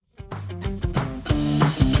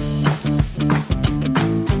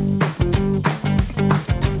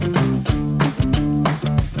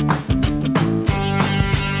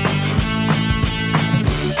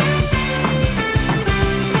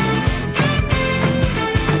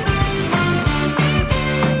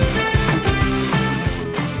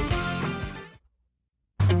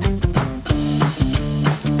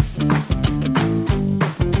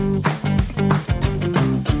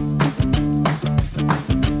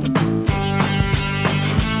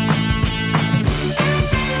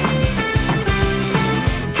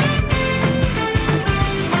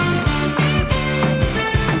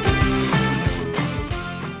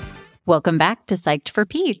Welcome back to Psyched for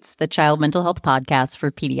Peds, the child mental health podcast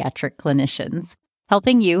for pediatric clinicians,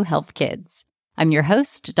 helping you help kids. I'm your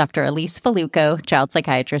host, Dr. Elise Faluco, child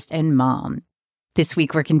psychiatrist and mom. This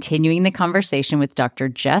week, we're continuing the conversation with Dr.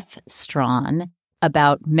 Jeff Strawn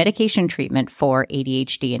about medication treatment for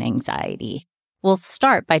ADHD and anxiety. We'll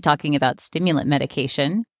start by talking about stimulant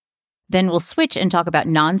medication. Then we'll switch and talk about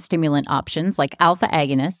non-stimulant options like alpha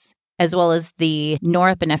agonists, as well as the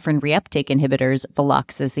norepinephrine reuptake inhibitors,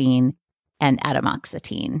 viloxazine and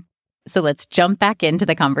atomoxetine. So let's jump back into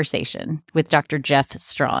the conversation with Dr. Jeff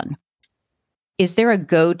Strawn. Is there a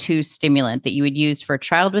go-to stimulant that you would use for a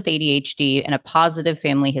child with ADHD and a positive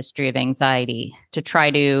family history of anxiety to try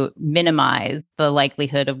to minimize the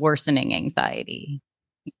likelihood of worsening anxiety?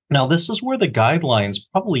 Now, this is where the guidelines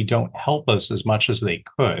probably don't help us as much as they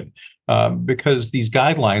could, because these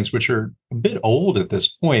guidelines, which are a bit old at this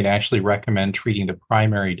point, actually recommend treating the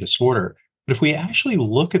primary disorder. But if we actually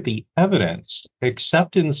look at the evidence,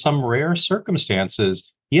 except in some rare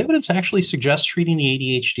circumstances, the evidence actually suggests treating the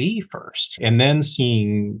ADHD first and then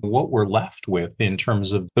seeing what we're left with in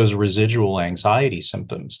terms of those residual anxiety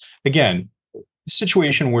symptoms. Again,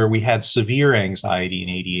 situation where we had severe anxiety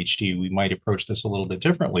and ADHD, we might approach this a little bit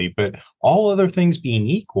differently, but all other things being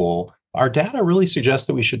equal, our data really suggests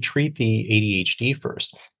that we should treat the ADHD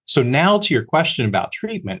first. So now to your question about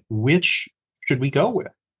treatment, which should we go with?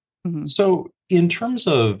 Mm-hmm. So in terms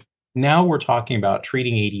of now we're talking about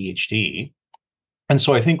treating ADHD. And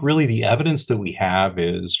so I think really the evidence that we have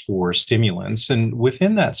is for stimulants. And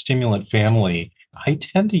within that stimulant family, I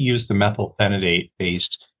tend to use the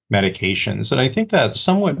methylphenidate-based medications. And I think that's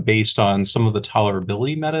somewhat based on some of the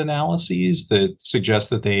tolerability meta-analyses that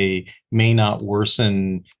suggest that they may not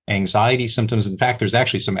worsen anxiety symptoms. In fact, there's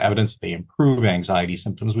actually some evidence that they improve anxiety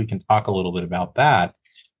symptoms. We can talk a little bit about that.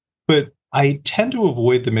 But I tend to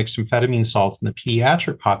avoid the mixed amphetamine salts in the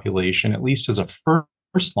pediatric population, at least as a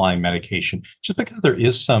first-line medication, just because there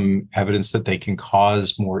is some evidence that they can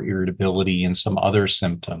cause more irritability and some other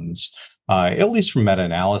symptoms, at least from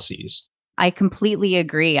meta-analyses. I completely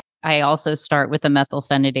agree. I also start with the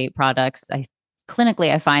methylphenidate products.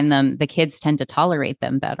 Clinically, I find the kids tend to tolerate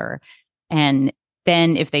them better. And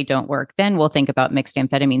then if they don't work, then we'll think about mixed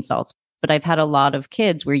amphetamine salts. But I've had a lot of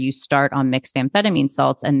kids where you start on mixed amphetamine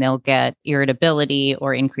salts and they'll get irritability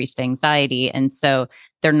or increased anxiety. And so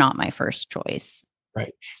they're not my first choice.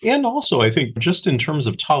 Right. And also, I think just in terms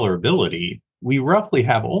of tolerability, we roughly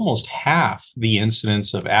have almost half the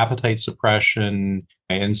incidence of appetite suppression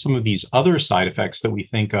and some of these other side effects that we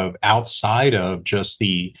think of outside of just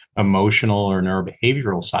the emotional or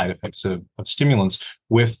neurobehavioral side effects of stimulants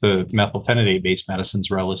with the methylphenidate-based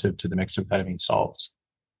medicines relative to the mixed amphetamine salts.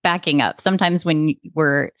 Backing up, sometimes when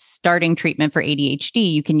we're starting treatment for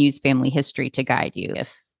ADHD, you can use family history to guide you.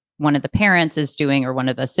 If one of the parents is doing or one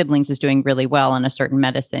of the siblings is doing really well on a certain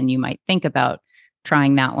medicine, you might think about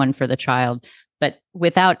trying that one for the child. But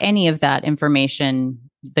without any of that information,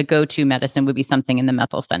 the go-to medicine would be something in the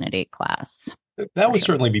methylphenidate class. That would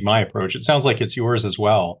certainly be my approach. It sounds like it's yours as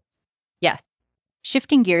well. Yes.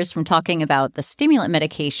 Shifting gears from talking about the stimulant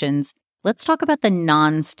medications, let's talk about the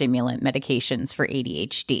non-stimulant medications for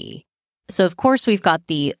ADHD. So, of course, we've got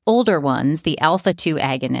the older ones, the alpha-2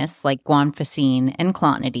 agonists like guanfacine and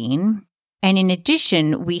clonidine. And in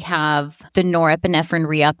addition, we have the norepinephrine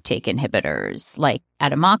reuptake inhibitors like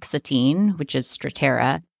atomoxetine, which is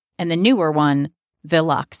Strattera, and the newer one,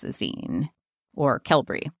 viloxazine or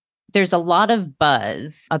Qelbree. There's a lot of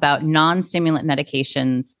buzz about non-stimulant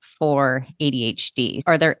medications for ADHD.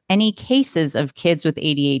 Are there any cases of kids with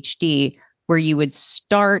ADHD where you would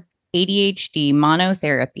start ADHD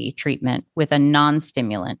monotherapy treatment with a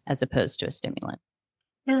non-stimulant as opposed to a stimulant?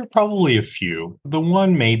 There are probably a few. The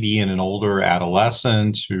one may be in an older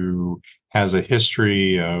adolescent who has a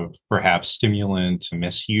history of perhaps stimulant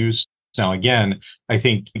misuse. Now, again, I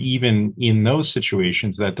think even in those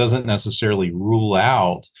situations, that doesn't necessarily rule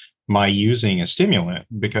out my using a stimulant,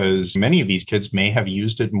 because many of these kids may have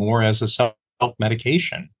used it more as a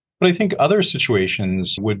self-medication. But I think other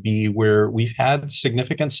situations would be where we've had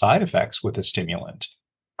significant side effects with a stimulant.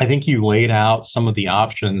 I think you laid out some of the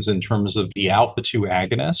options in terms of the alpha-2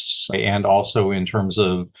 agonists and also in terms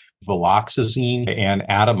of viloxazine and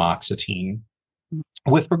atomoxetine.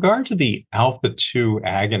 With regard to the alpha-2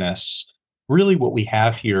 agonists, really what we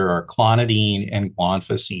have here are clonidine and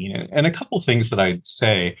guanfacine. And a couple of things that I'd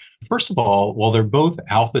say. First of all, while they're both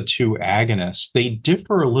alpha-2 agonists, they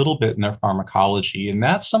differ a little bit in their pharmacology. And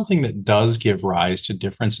that's something that does give rise to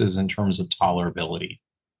differences in terms of tolerability.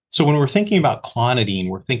 So when we're thinking about clonidine,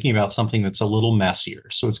 we're thinking about something that's a little messier.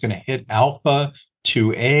 So it's going to hit alpha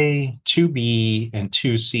 2A, 2B, and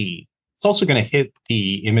 2C. It's also going to hit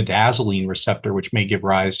the imidazoline receptor, which may give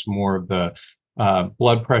rise to more of the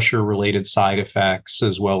blood pressure related side effects,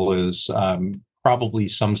 as well as probably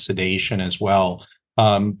some sedation as well.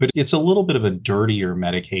 But it's a little bit of a dirtier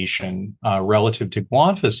medication relative to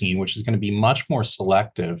guanfacine, which is going to be much more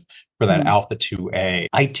selective for that alpha 2A.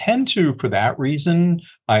 I tend to, for that reason,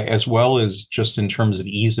 as well as just in terms of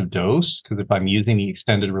ease of dose, because if I'm using the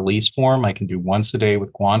extended release form, I can do once a day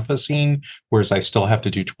with guanfacine, whereas I still have to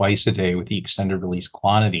do twice a day with the extended release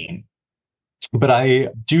clonidine. But I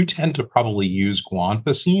do tend to probably use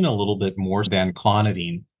guanfacine a little bit more than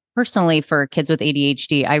clonidine. Personally, for kids with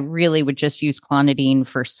ADHD, I really would just use clonidine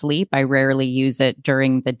for sleep. I rarely use it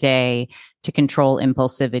during the day to control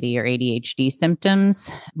impulsivity or ADHD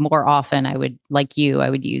symptoms. More often, I would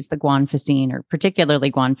use the guanfacine, or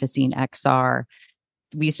particularly guanfacine XR.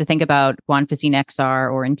 We used to think about guanfacine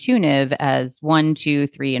XR or Intuniv as 1, 2,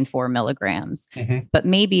 3, and 4 milligrams. But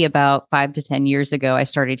maybe about 5 to 10 years ago, I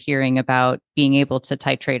started hearing about being able to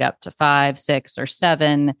titrate up to 5, 6, or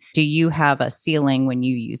 7. Do you have a ceiling when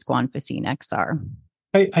you use guanfacine XR?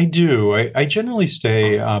 I do. I generally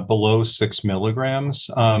stay below 6 milligrams,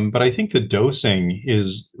 but I think the dosing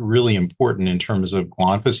is really important in terms of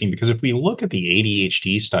guanfacine, because if we look at the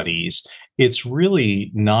ADHD studies, it's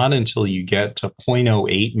really not until you get to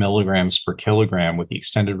 0.08 milligrams per kilogram with the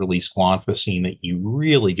extended release guanfacine that you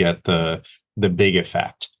really get the big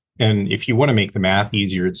effect. And if you want to make the math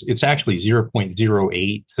easier, it's actually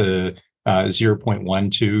 0.08 to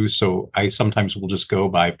 0.12. So I sometimes will just go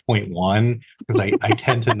by 0.1 because I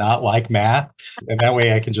tend to not like math. And that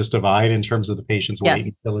way I can just divide in terms of the patient's weight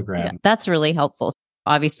in kilograms. Yeah, that's really helpful.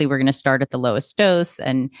 Obviously, we're going to start at the lowest dose.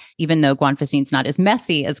 And even though guanfacine is not as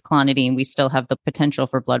messy as clonidine, we still have the potential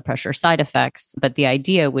for blood pressure side effects. But the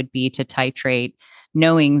idea would be to titrate,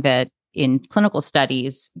 knowing that in clinical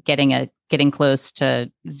studies, getting close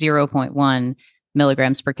to 0.1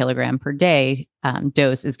 milligrams per kilogram per day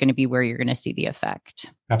dose is going to be where you're going to see the effect.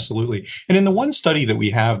 Absolutely. And in the one study that we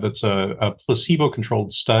have that's a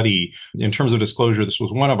placebo-controlled study, in terms of disclosure, this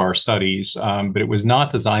was one of our studies, but it was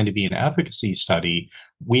not designed to be an efficacy study.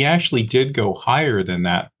 We actually did go higher than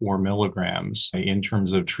that 4 milligrams in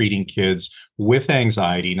terms of treating kids with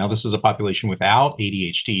anxiety. Now, this is a population without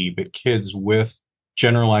ADHD, but kids with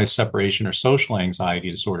generalized separation or social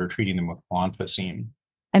anxiety disorder, treating them with guanfacine.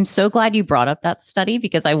 I'm so glad you brought up that study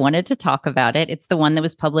because I wanted to talk about it. It's the one that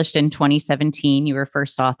was published in 2017. You were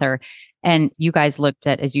first author. And you guys looked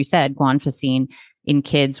at, as you said, guanfacine in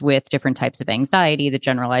kids with different types of anxiety, the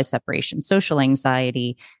generalized separation social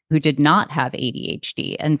anxiety, who did not have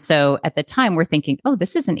ADHD. And so at the time, we're thinking, oh,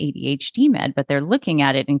 this is an ADHD med, but they're looking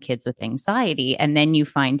at it in kids with anxiety. And then you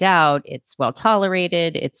find out it's well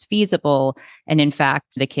tolerated, it's feasible. And in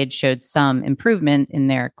fact, the kids showed some improvement in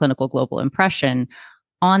their clinical global impression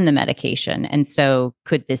on the medication. And so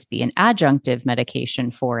could this be an adjunctive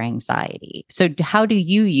medication for anxiety? So how do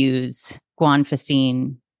you use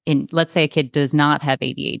guanfacine in, let's say a kid does not have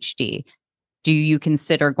ADHD? Do you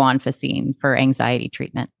consider guanfacine for anxiety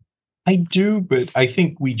treatment? I do, but I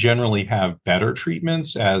think we generally have better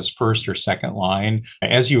treatments as first or second line.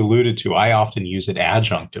 As you alluded to, I often use it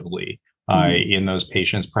adjunctively in those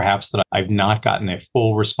patients, perhaps that I've not gotten a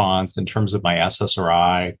full response in terms of my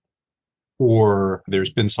SSRI, or there's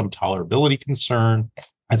been some tolerability concern,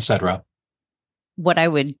 et cetera. What I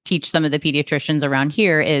would teach some of the pediatricians around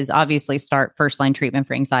here is obviously start first line treatment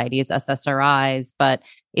for anxiety as SSRIs. But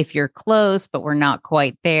if you're close, but we're not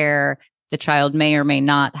quite there, the child may or may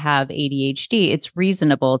not have ADHD, it's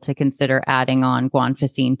reasonable to consider adding on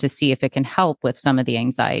guanfacine to see if it can help with some of the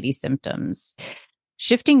anxiety symptoms.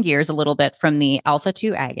 Shifting gears a little bit from the alpha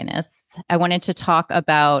 2 agonists, I wanted to talk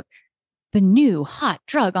about the new hot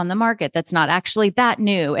drug on the market that's not actually that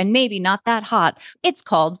new and maybe not that hot. It's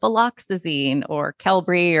called viloxazine or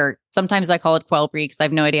Qelbree, or sometimes I call it Quelbree because I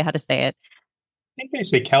have no idea how to say it. I think they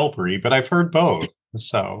say Qelbree, but I've heard both.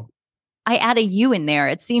 So I add a U in there.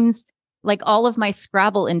 It seems like all of my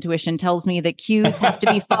Scrabble intuition tells me that Q's have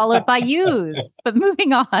to be followed by U's. But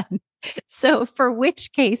moving on. So for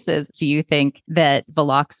which cases do you think that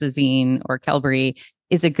viloxazine or Qelbree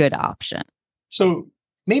is a good option? So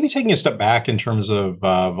maybe taking a step back in terms of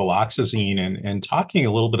viloxazine and talking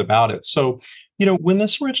a little bit about it. So, when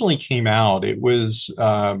this originally came out, it was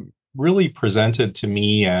really presented to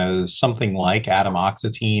me as something like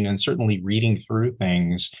atomoxetine, and certainly reading through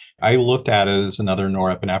things, I looked at it as another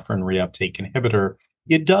norepinephrine reuptake inhibitor.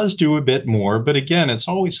 It does do a bit more, but again, it's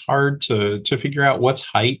always hard to figure out what's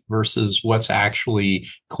hype versus what's actually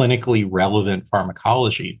clinically relevant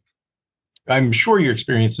pharmacology. I'm sure your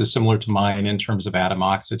experience is similar to mine in terms of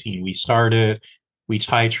atomoxetine. We started, We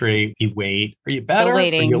titrate, we wait. Are you Still better? Are you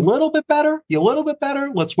a waiting. little bit better? You a little bit better?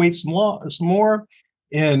 Let's wait some more.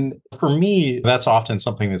 And for me, that's often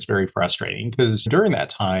something that's very frustrating because during that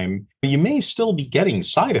time, you may still be getting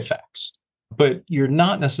side effects, but you're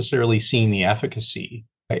not necessarily seeing the efficacy.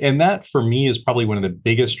 And that for me is probably one of the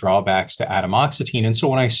biggest drawbacks to atomoxetine. And so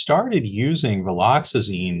when I started using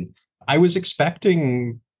viloxazine, I was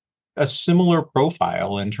expecting a similar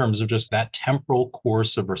profile in terms of just that temporal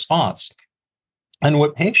course of response. And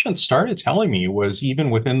what patients started telling me was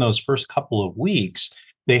even within those first couple of weeks,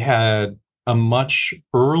 they had a much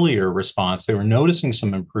earlier response. They were noticing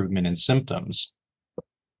some improvement in symptoms.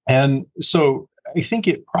 And so I think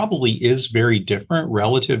it probably is very different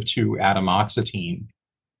relative to atomoxetine.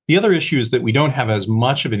 The other issue is that we don't have as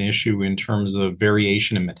much of an issue in terms of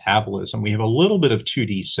variation in metabolism. We have a little bit of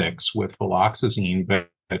 2D6 with viloxazine, but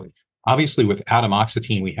obviously with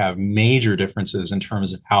atomoxetine, we have major differences in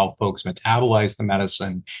terms of how folks metabolize the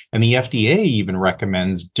medicine. And the FDA even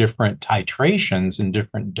recommends different titrations and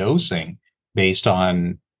different dosing based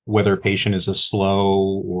on whether a patient is a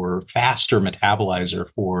slow or faster metabolizer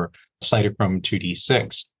for cytochrome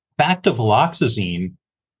 2D6. Back to viloxazine,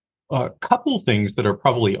 a couple things that are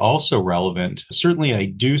probably also relevant. Certainly, I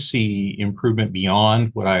do see improvement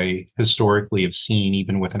beyond what I historically have seen,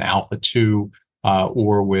 even with an alpha 2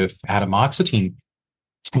 or with atomoxetine.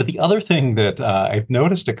 But the other thing that I've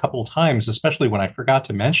noticed a couple of times, especially when I forgot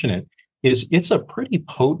to mention it, is it's a pretty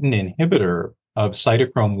potent inhibitor of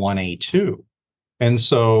cytochrome 1A2. And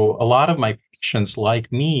so a lot of my patients, like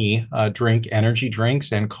me, drink energy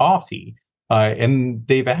drinks and coffee. And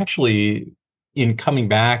they've actually, in coming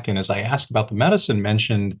back, and as I asked about the medicine,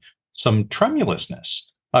 mentioned some tremulousness.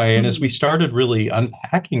 And as we started really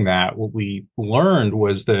unpacking that, what we learned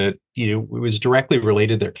was that it was directly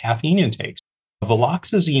related to their caffeine intakes.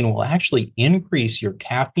 Viloxazine will actually increase your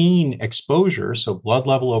caffeine exposure, so blood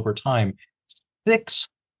level over time,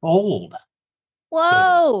 sixfold.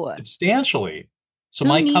 Whoa. Substantially. So Who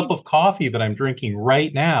my cup needs of coffee that I'm drinking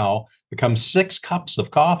right now becomes 6 cups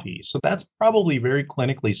of coffee. So that's probably very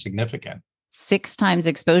clinically significant. 6 times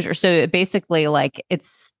exposure? So basically, like,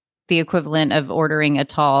 it's the equivalent of ordering a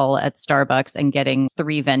tall at Starbucks and getting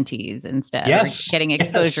 3 ventis instead, Yes. or getting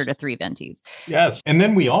exposure Yes. to 3 ventis. Yes. And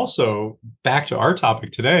then we also, back to our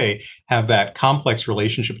topic today, have that complex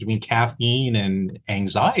relationship between caffeine and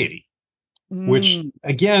anxiety, which,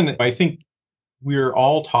 again, I think we're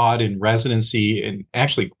all taught in residency and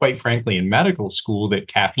actually, quite frankly, in medical school that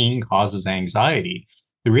caffeine causes anxiety.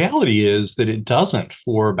 The reality is that it doesn't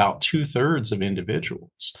for about 2/3 of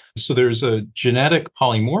individuals. So there's a genetic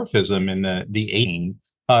polymorphism in the aging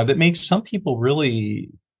that makes some people really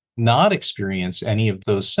not experience any of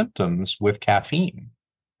those symptoms with caffeine.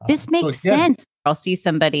 This makes sense. I'll see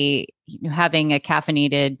somebody having a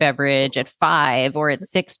caffeinated beverage at 5 or at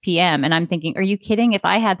 6 p.m. And I'm thinking, are you kidding? If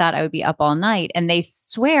I had that, I would be up all night. And they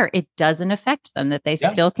swear it doesn't affect them, that they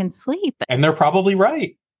still can sleep. And they're probably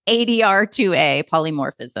right. ADR2A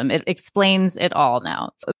polymorphism. It explains it all now.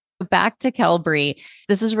 Back to Qelbree,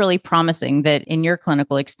 this is really promising that in your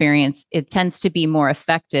clinical experience, it tends to be more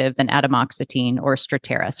effective than atomoxetine or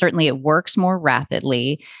Strattera. Certainly, it works more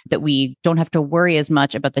rapidly, that we don't have to worry as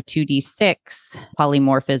much about the 2D6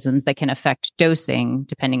 polymorphisms that can affect dosing,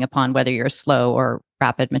 depending upon whether you're a slow or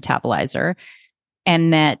rapid metabolizer.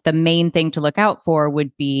 And that the main thing to look out for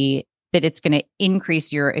would be that it's going to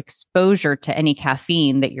increase your exposure to any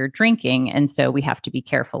caffeine that you're drinking. And so we have to be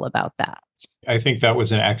careful about that. I think that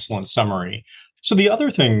was an excellent summary. So the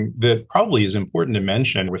other thing that probably is important to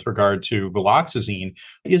mention with regard to viloxazine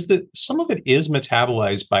is that some of it is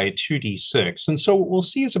metabolized by 2D6. And so what we'll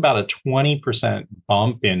see is about a 20%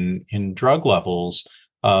 bump in drug levels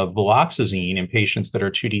of viloxazine in patients that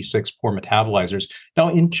are 2D6 poor metabolizers. Now,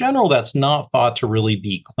 in general, that's not thought to really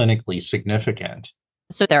be clinically significant.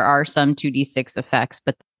 So there are some 2D6 effects,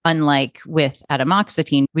 but unlike with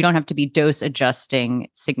atomoxetine, we don't have to be dose adjusting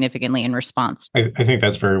significantly in response. I think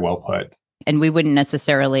that's very well put. And we wouldn't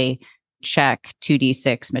necessarily check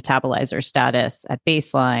 2D6 metabolizer status at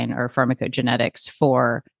baseline or pharmacogenetics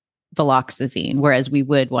for viloxazine, whereas we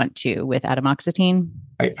would want to with atomoxetine.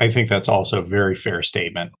 I think that's also a very fair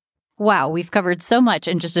statement. Wow, we've covered so much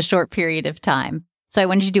in just a short period of time. So I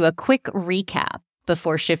wanted to do a quick recap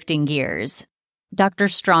before shifting gears. Dr.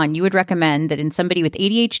 Strawn, you would recommend that in somebody with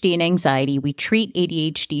ADHD and anxiety, we treat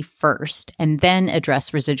ADHD first and then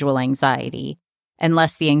address residual anxiety,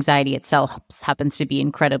 unless the anxiety itself happens to be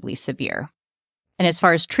incredibly severe. And as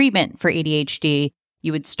far as treatment for ADHD,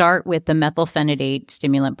 you would start with the methylphenidate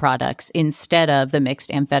stimulant products instead of the mixed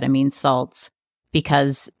amphetamine salts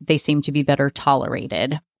because they seem to be better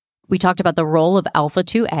tolerated. We talked about the role of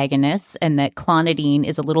alpha-2 agonists and that clonidine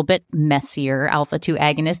is a little bit messier alpha-2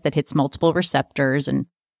 agonist that hits multiple receptors and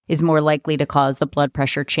is more likely to cause the blood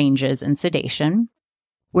pressure changes and sedation,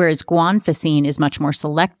 whereas guanfacine is much more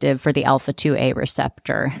selective for the alpha-2A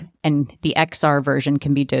receptor, and the XR version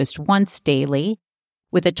can be dosed once daily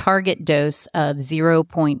with a target dose of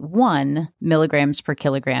 0.1 milligrams per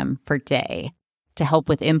kilogram per day to help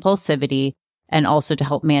with impulsivity and also to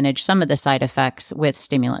help manage some of the side effects with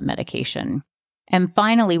stimulant medication. And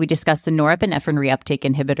finally, we discussed the norepinephrine reuptake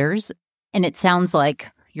inhibitors, and it sounds like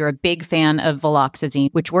you're a big fan of viloxazine,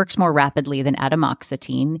 which works more rapidly than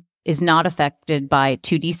atomoxetine, is not affected by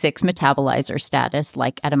 2D6 metabolizer status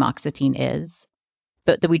like atomoxetine is,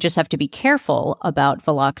 but that we just have to be careful about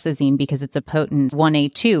viloxazine because it's a potent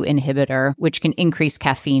 1A2 inhibitor, which can increase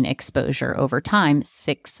caffeine exposure over time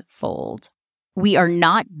 6-fold. We are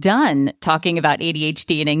not done talking about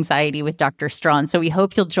ADHD and anxiety with Dr. Strawn, so we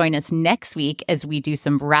hope you'll join us next week as we do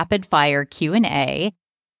some rapid-fire Q&A,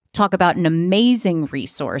 talk about an amazing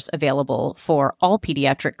resource available for all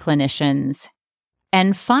pediatric clinicians,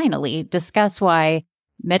 and finally discuss why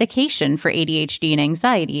medication for ADHD and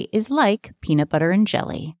anxiety is like peanut butter and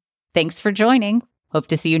jelly. Thanks for joining. Hope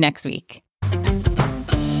to see you next week.